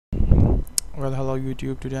Well, hello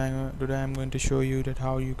YouTube. Today I'm going to show you that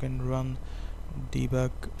how you can run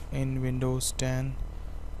debug in Windows 10.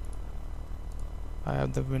 I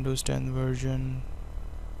have the Windows 10 version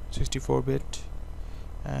 64-bit,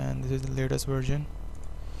 and this is the latest version.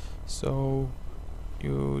 So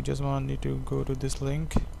you just need to go to this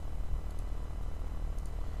link.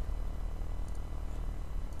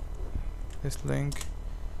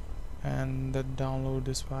 And then download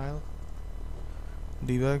this file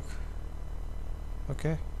debug.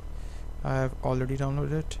 Okay, I have already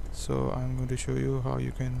downloaded it, so I'm going to show you how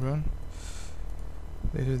you can run.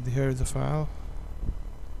 Here's the file.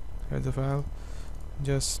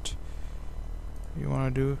 Just you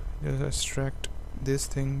want to do just extract this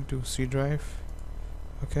thing to C drive.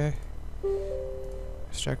 Okay,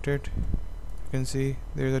 extract it. You can see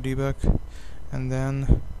there's a debug, and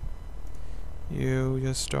then you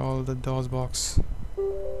just install the DOS box.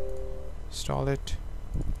 Install it.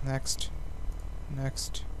 Next.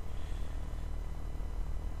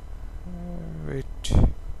 Wait.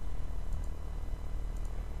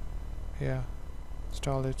 Yeah,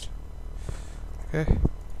 install it. Okay,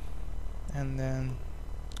 and then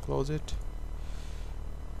close it,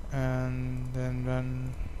 and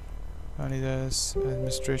then run it as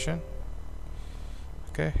administration.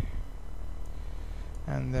 Okay,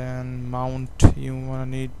 and then mount. You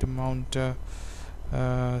need to mount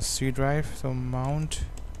C drive. So mount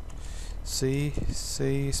C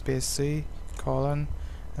space C colon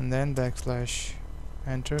and then backslash,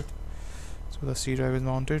 enter. So the C drive is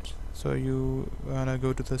mounted. So you wanna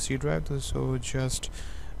go to the C drive, so just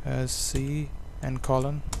C and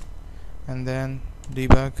colon and then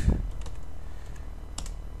debug.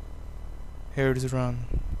 Here it is run,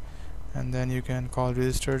 and then you can call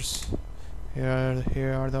registers.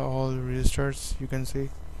 Here are the all registers you can see.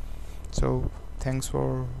 So thanks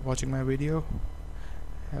for watching my video.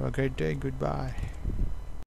 Have a great day. Goodbye.